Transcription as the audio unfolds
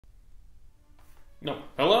No,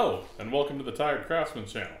 hello, and welcome to the Tired Craftsman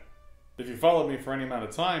channel. If you followed me for any amount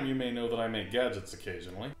of time, you may know that I make gadgets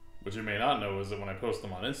occasionally. What you may not know is that when I post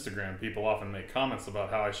them on Instagram, people often make comments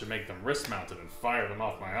about how I should make them wrist-mounted and fire them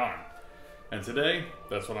off my arm. And today,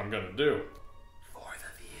 that's what I'm gonna do. For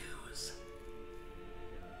the views.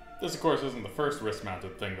 This, of course, isn't the first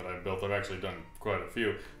wrist-mounted thing that I've built. I've actually done quite a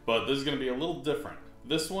few, but this is gonna be a little different.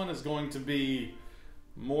 This one is going to be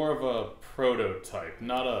more of a prototype,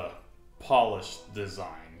 not a polished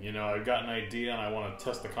design. You know, I've got an idea and I want to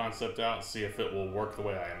test the concept out and see if it will work the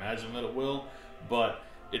way I imagine that it will, but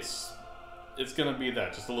it's gonna be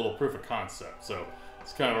that, just a little proof of concept. So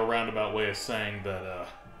it's kind of a roundabout way of saying that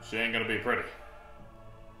she ain't gonna be pretty.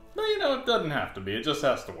 But you know, it doesn't have to be, it just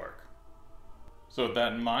has to work. So with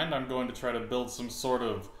that in mind, I'm going to try to build some sort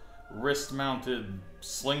of wrist-mounted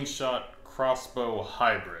slingshot crossbow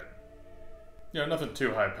hybrid. You know, nothing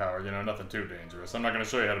too high-powered, you know, nothing too dangerous. I'm not going to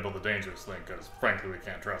show you how to build a dangerous thing, because, frankly, we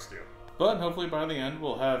can't trust you. But hopefully by the end,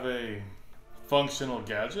 we'll have a functional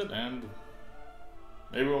gadget, and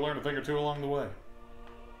maybe we'll learn a thing or two along the way.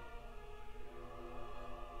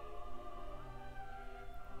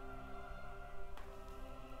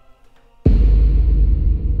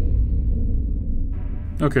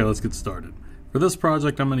 Okay, let's get started. For this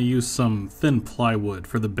project, I'm going to use some thin plywood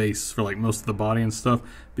for the base for like most of the body and stuff.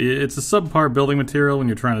 It's a subpar building material when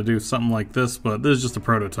you're trying to do something like this, but this is just a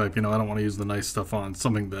prototype. You know, I don't want to use the nice stuff on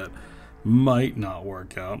something that might not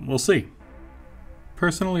work out. We'll see.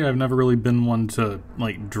 Personally, I've never really been one to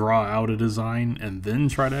like draw out a design and then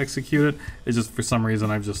try to execute it. It's just for some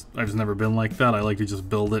reason I've just never been like that. I like to just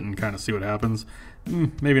build it and kind of see what happens.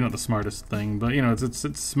 Maybe not the smartest thing, but you know,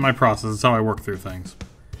 it's my process. It's how I work through things.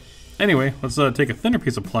 Anyway, let's take a thinner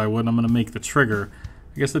piece of plywood and I'm going to make the trigger.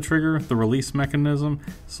 I guess the trigger, the release mechanism,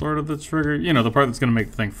 sort of the trigger, you know, the part that's going to make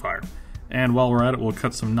the thing fire. And while we're at it, we'll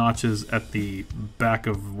cut some notches at the back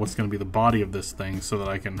of what's going to be the body of this thing so that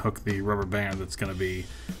I can hook the rubber band that's going to be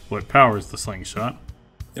what powers the slingshot.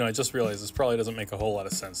 You know, I just realized this probably doesn't make a whole lot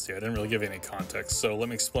of sense to you. I didn't really give you any context, so let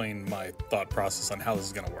me explain my thought process on how this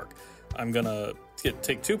is going to work. I'm going to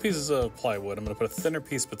take two pieces of plywood. I'm going to put a thinner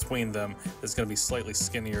piece between them that's going to be slightly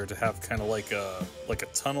skinnier to have kind of like a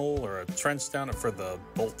tunnel or a trench down it for the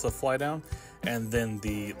bolt to fly down. And then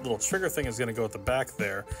the little trigger thing is going to go at the back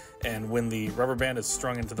there. And when the rubber band is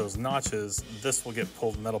strung into those notches, this will get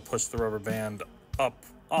pulled and that'll push the rubber band up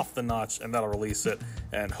off the notch and that'll release it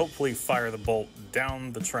and hopefully fire the bolt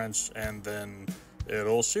down the trench and then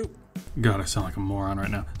it'll shoot. God, I sound like a moron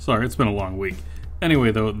right now. Sorry, it's been a long week.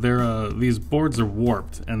 Anyway, though, these boards are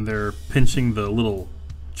warped, and they're pinching the little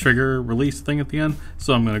trigger release thing at the end.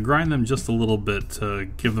 So I'm going to grind them just a little bit to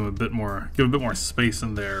give a bit more space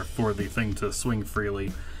in there for the thing to swing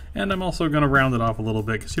freely. And I'm also going to round it off a little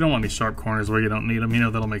bit because you don't want any sharp corners where you don't need them. You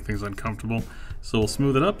know, that'll make things uncomfortable. So we'll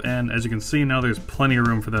smooth it up, and as you can see, now there's plenty of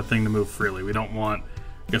room for that thing to move freely. We don't want,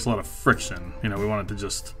 I guess, a lot of friction. You know, we want it to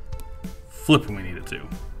just flip when we need it to.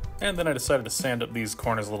 And then I decided to sand up these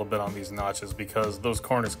corners a little bit on these notches because those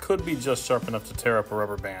corners could be just sharp enough to tear up a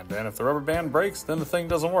rubber band. And if the rubber band breaks, then the thing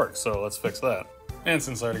doesn't work, so let's fix that. And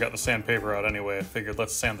since I already got the sandpaper out anyway, I figured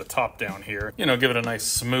let's sand the top down here. You know, give it a nice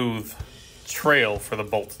smooth trail for the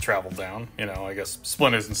bolt to travel down. You know, I guess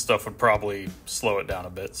splinters and stuff would probably slow it down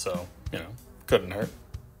a bit, so, you know, couldn't hurt.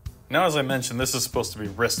 Now, as I mentioned, this is supposed to be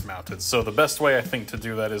wrist mounted, so the best way I think to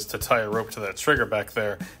do that is to tie a rope to that trigger back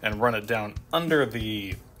there and run it down under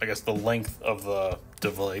the, I guess, the length of the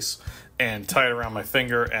device and tie it around my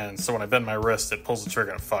finger, and so when I bend my wrist, it pulls the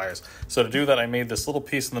trigger and it fires. So to do that, I made this little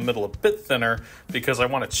piece in the middle a bit thinner because I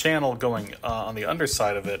want a channel going on the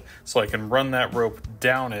underside of it so I can run that rope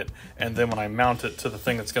down it, and then when I mount it to the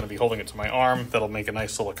thing that's going to be holding it to my arm, that'll make a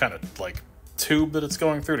nice little kind of like tube that it's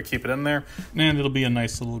going through to keep it in there, and it'll be a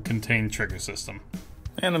nice little contained trigger system.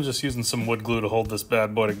 And I'm just using some wood glue to hold this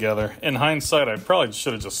bad boy together. In hindsight, I probably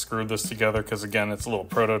should have just screwed this together because, again, it's a little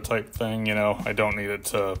prototype thing, you know. I don't need it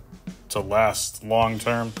to last long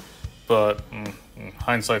term, but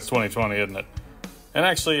hindsight's 20/20, isn't it? And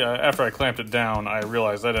actually, after I clamped it down, I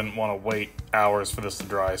realized I didn't want to wait hours for this to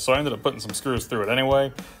dry, so I ended up putting some screws through it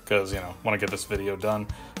anyway because, you know, want to get this video done.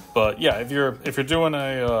 But yeah, if you're doing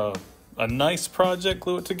a nice project,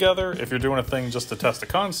 glue it together. If you're doing a thing just to test a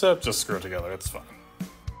concept, just screw it together. It's fine.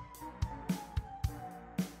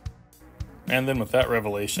 And then with that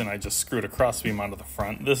revelation, I just screwed a crossbeam onto the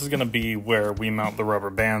front. This is going to be where we mount the rubber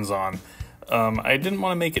bands on. I didn't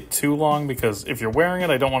want to make it too long because if you're wearing it,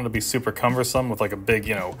 I don't want it to be super cumbersome with like a big,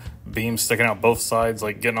 you know, beams sticking out both sides,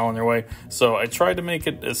 like getting all in your way. So I tried to make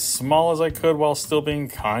it as small as I could while still being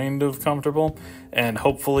kind of comfortable. And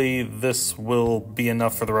hopefully this will be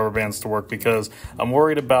enough for the rubber bands to work, because I'm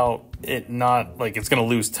worried about it not, like, it's going to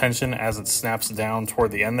lose tension as it snaps down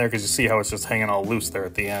toward the end there, because you see how it's just hanging all loose there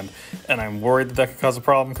at the end. And I'm worried that that could cause a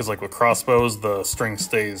problem, because like with crossbows, the string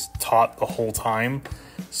stays taut the whole time.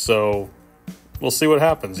 So we'll see what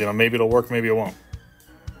happens. You know, maybe it'll work, maybe it won't.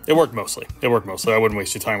 It worked mostly. I wouldn't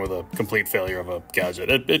waste your time with a complete failure of a gadget.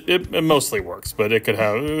 It mostly works, but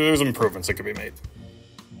there's improvements that could be made.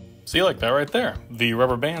 See, like that right there. The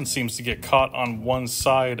rubber band seems to get caught on one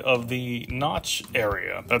side of the notch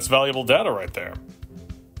area. That's valuable data right there.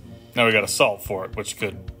 Now we got to solve for it, which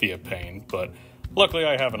could be a pain, but luckily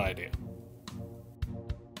I have an idea.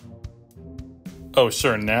 Oh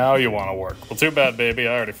sure, now you want to work. Well, too bad, baby,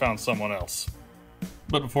 I already found someone else.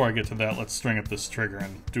 But before I get to that, let's string up this trigger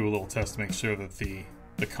and do a little test to make sure that the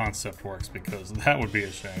concept works, because that would be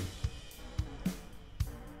a shame.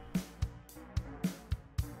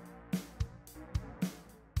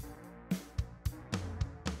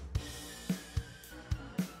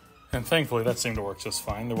 And thankfully that seemed to work just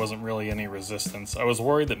fine. There wasn't really any resistance. I was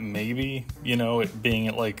worried that maybe, you know, it being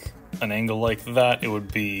at like an angle like that, it would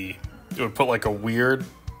put like a weird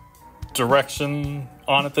direction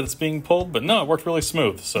on it that it's being pulled, but no, it worked really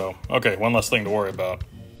smooth. So, okay, one less thing to worry about.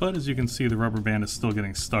 But as you can see, the rubber band is still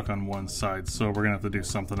getting stuck on one side, so we're gonna have to do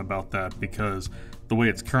something about that, because the way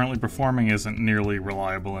it's currently performing isn't nearly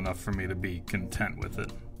reliable enough for me to be content with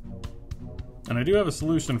it. And I do have a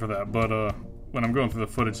solution for that, but when I'm going through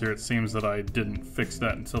the footage here, it seems that I didn't fix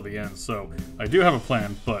that until the end. So I do have a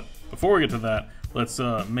plan, but before we get to that, let's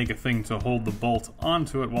make a thing to hold the bolt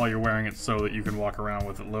onto it while you're wearing it, so that you can walk around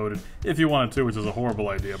with it loaded if you wanted to, which is a horrible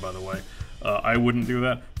idea, by the way. I wouldn't do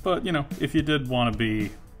that, but you know, if you did want to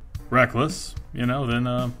be reckless, you know,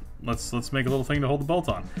 then let's make a little thing to hold the bolt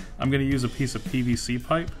on. I'm going to use a piece of PVC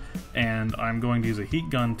pipe, and I'm going to use a heat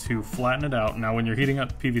gun to flatten it out. Now when you're heating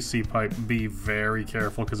up PVC pipe, be very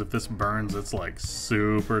careful, because if this burns, it's like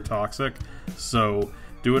super toxic. So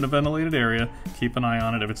do it in a ventilated area, keep an eye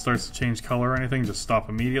on it. If it starts to change color or anything, just stop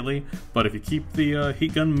immediately. But if you keep the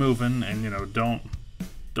heat gun moving and, you know, don't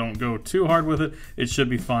go too hard with it, it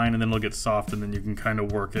should be fine, and then it'll get soft, and then you can kind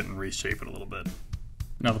of work it and reshape it a little bit.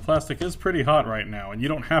 Now the plastic is pretty hot right now, and you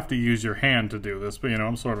don't have to use your hand to do this, but you know,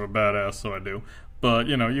 I'm sort of a badass, so I do. But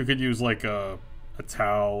you know, you could use like a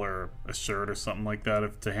towel or a shirt or something like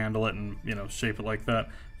that to handle it and, you know, shape it like that.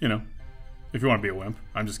 You know, if you want to be a wimp.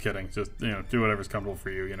 I'm just kidding. Just, you know, do whatever's comfortable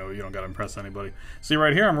for you. You know, you don't got to impress anybody. See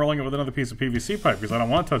right here, I'm rolling it with another piece of PVC pipe because I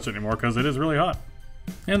don't want to touch it anymore because it is really hot.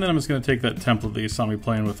 And then I'm just going to take that template that you saw me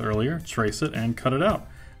playing with earlier, trace it, and cut it out.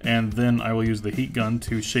 And then I will use the heat gun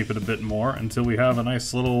to shape it a bit more until we have a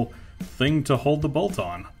nice little thing to hold the bolt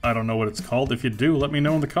on. I don't know what it's called. If you do, let me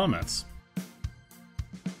know in the comments.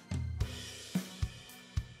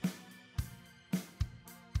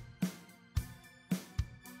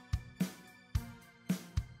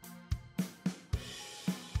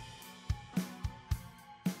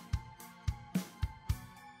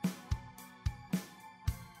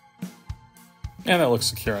 And that looks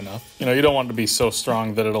secure enough. You know, you don't want it to be so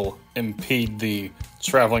strong that it'll impede the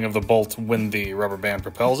traveling of the bolt when the rubber band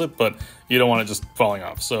propels it, but you don't want it just falling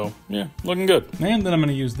off. So, yeah, looking good. And then I'm going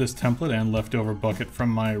to use this template and leftover bucket from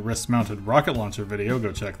my wrist-mounted rocket launcher video,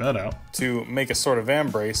 go check that out, to make a sort of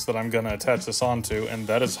vambrace that I'm going to attach this onto, and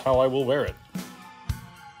that is how I will wear it.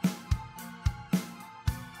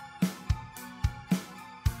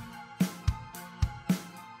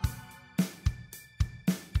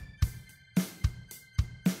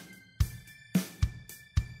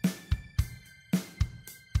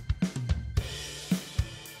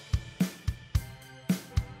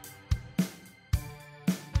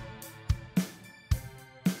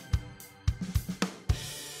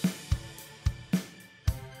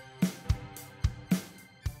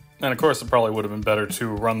 And of course, it probably would have been better to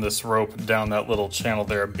run this rope down that little channel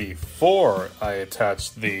there before I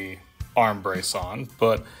attached the arm brace on.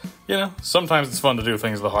 But, you know, sometimes it's fun to do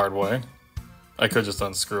things the hard way. I could just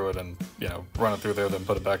unscrew it and, you know, run it through there, then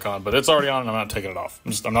put it back on. But it's already on and I'm not taking it off.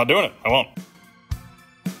 I'm not doing it. I won't.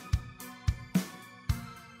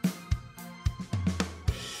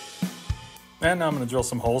 And now I'm going to drill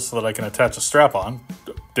some holes so that I can attach a strap on.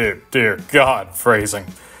 Dear God, phrasing.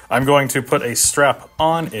 I'm going to put a strap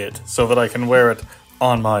on it so that I can wear it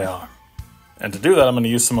on my arm. And to do that, I'm going to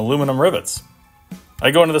use some aluminum rivets.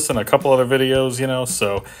 I go into this in a couple other videos, you know,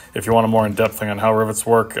 so if you want a more in-depth thing on how rivets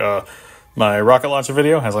work, My rocket launcher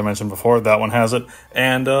video, as I mentioned before, that one has it,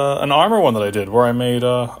 and an armor one that I did where I made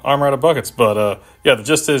armor out of buckets. But yeah, the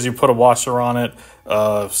gist is you put a washer on it,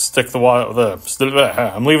 stick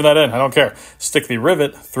I'm leaving that in, I don't care. Stick the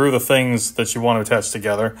rivet through the things that you want to attach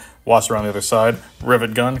together, washer on the other side,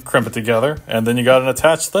 rivet gun, crimp it together, and then you got an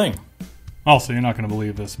attached thing. Also, you're not going to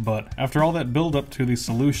believe this, but after all that build up to the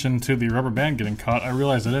solution to the rubber band getting caught, I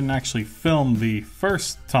realized I didn't actually film the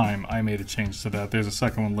first time I made a change to that. There's a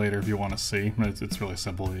second one later if you want to see. It's really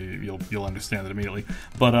simple. You'll understand it immediately.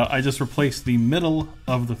 But I just replaced the middle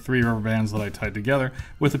of the 3 rubber bands that I tied together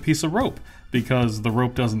with a piece of rope, because the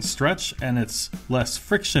rope doesn't stretch and it's less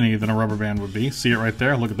friction-y than a rubber band would be. See it right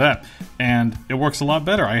there? Look at that. And it works a lot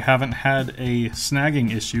better. I haven't had a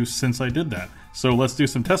snagging issue since I did that. So let's do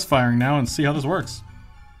some test firing now and see how this works.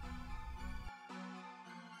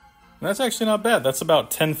 That's actually not bad. That's about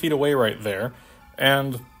 10 feet away right there.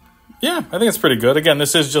 And yeah, I think it's pretty good. Again,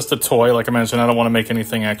 this is just a toy. Like I mentioned, I don't want to make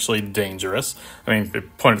anything actually dangerous. I mean, if you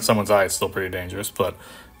point at someone's eye, it's still pretty dangerous, but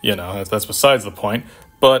you know, that's besides the point.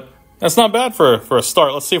 But that's not bad for a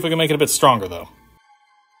start. Let's see if we can make it a bit stronger though.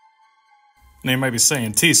 Now you might be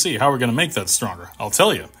saying, TC, how are we going to make that stronger? I'll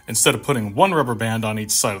tell you. Instead of putting 1 rubber band on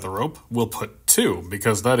each side of the rope, we'll put 2,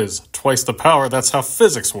 because that is twice the power. That's how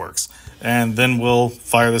physics works. And then we'll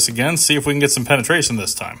fire this again, see if we can get some penetration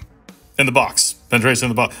this time. In the box. Penetration in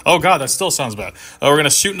the box. Oh god, that still sounds bad. We're going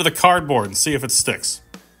to shoot into the cardboard and see if it sticks.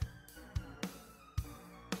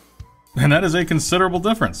 And that is a considerable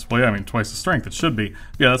difference. Well, yeah, I mean, twice the strength, it should be.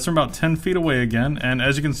 Yeah, that's from about 10 feet away again, and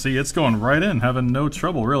as you can see, it's going right in, having no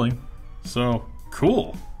trouble, really. So,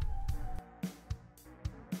 cool.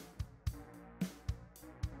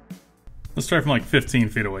 Let's try from like 15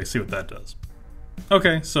 feet away, see what that does.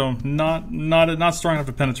 Okay, so not strong enough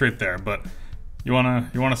to penetrate there, but you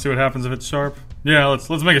wanna see what happens if it's sharp? Yeah, let's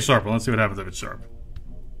make it sharper. Let's see what happens if it's sharp.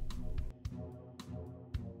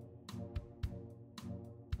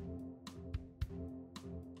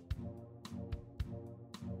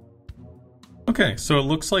 Okay, so it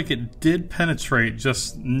looks like it did penetrate,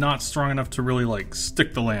 just not strong enough to really, like,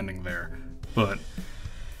 stick the landing there. But,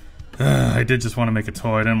 I did just want to make a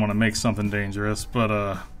toy. I didn't want to make something dangerous, but,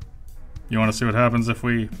 you want to see what happens if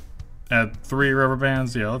we add 3 rubber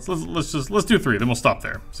bands? Yeah, let's do 3, then we'll stop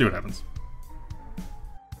there. See what happens.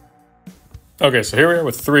 Okay, so here we are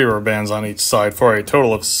with 3 rubber bands on each side for a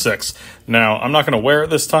total of 6. Now, I'm not going to wear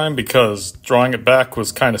it this time because drawing it back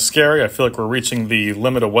was kind of scary. I feel like we're reaching the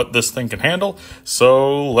limit of what this thing can handle,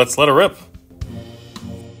 so let's let it rip.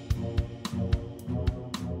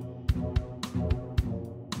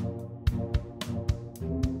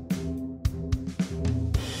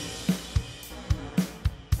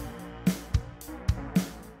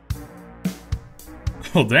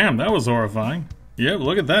 Well, damn, that was horrifying. Yep,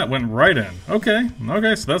 look at that, went right in. Okay,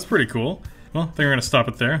 so that's pretty cool. Well, I think we're gonna stop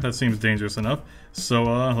it there. That seems dangerous enough. So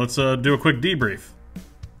let's do a quick debrief.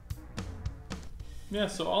 Yeah,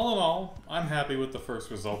 so all in all, I'm happy with the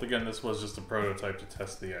first result. Again, this was just a prototype to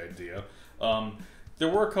test the idea. There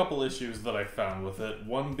were a couple issues that I found with it.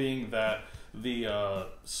 One being that the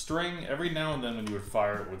string, every now and then when you would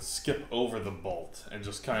fire, it would skip over the bolt and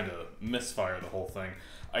just kind of misfire the whole thing.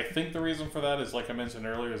 I think the reason for that is, like I mentioned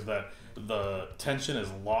earlier, is that the tension is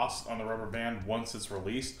lost on the rubber band once it's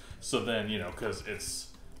released. So then, you know, because it's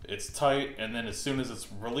tight, and then as soon as it's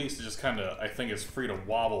released, it just kind of, I think, is free to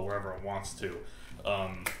wobble wherever it wants to.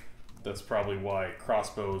 That's probably why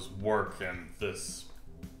crossbows work and this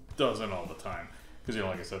doesn't all the time. Because, you know,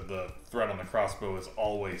 like I said, the thread on the crossbow is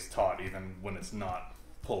always taut, even when it's not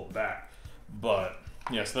pulled back. But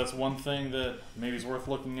yeah, so that's one thing that maybe is worth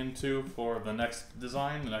looking into for the next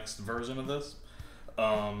design, the next version of this.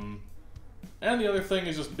 And the other thing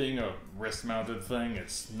is just being a wrist-mounted thing.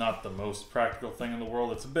 It's not the most practical thing in the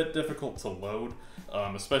world. It's a bit difficult to load,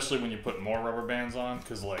 especially when you put more rubber bands on,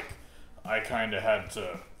 because, like, I kind of had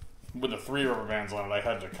to, with the 3 rubber bands on it, I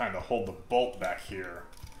had to kind of hold the bolt back here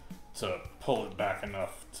to pull it back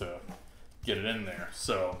enough to get it in there.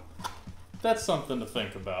 So that's something to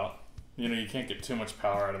think about. You know, you can't get too much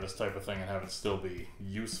power out of this type of thing and have it still be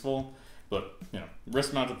useful. But, you know,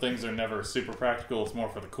 wrist-mounted things are never super practical. It's more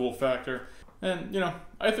for the cool factor. And, you know,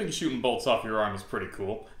 I think shooting bolts off your arm is pretty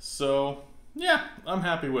cool. So, yeah, I'm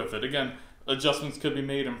happy with it. Again, adjustments could be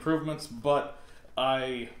made, improvements, but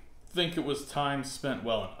I think it was time spent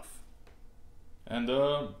well enough. And,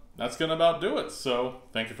 that's gonna about do it. So,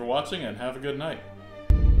 thank you for watching and have a good night.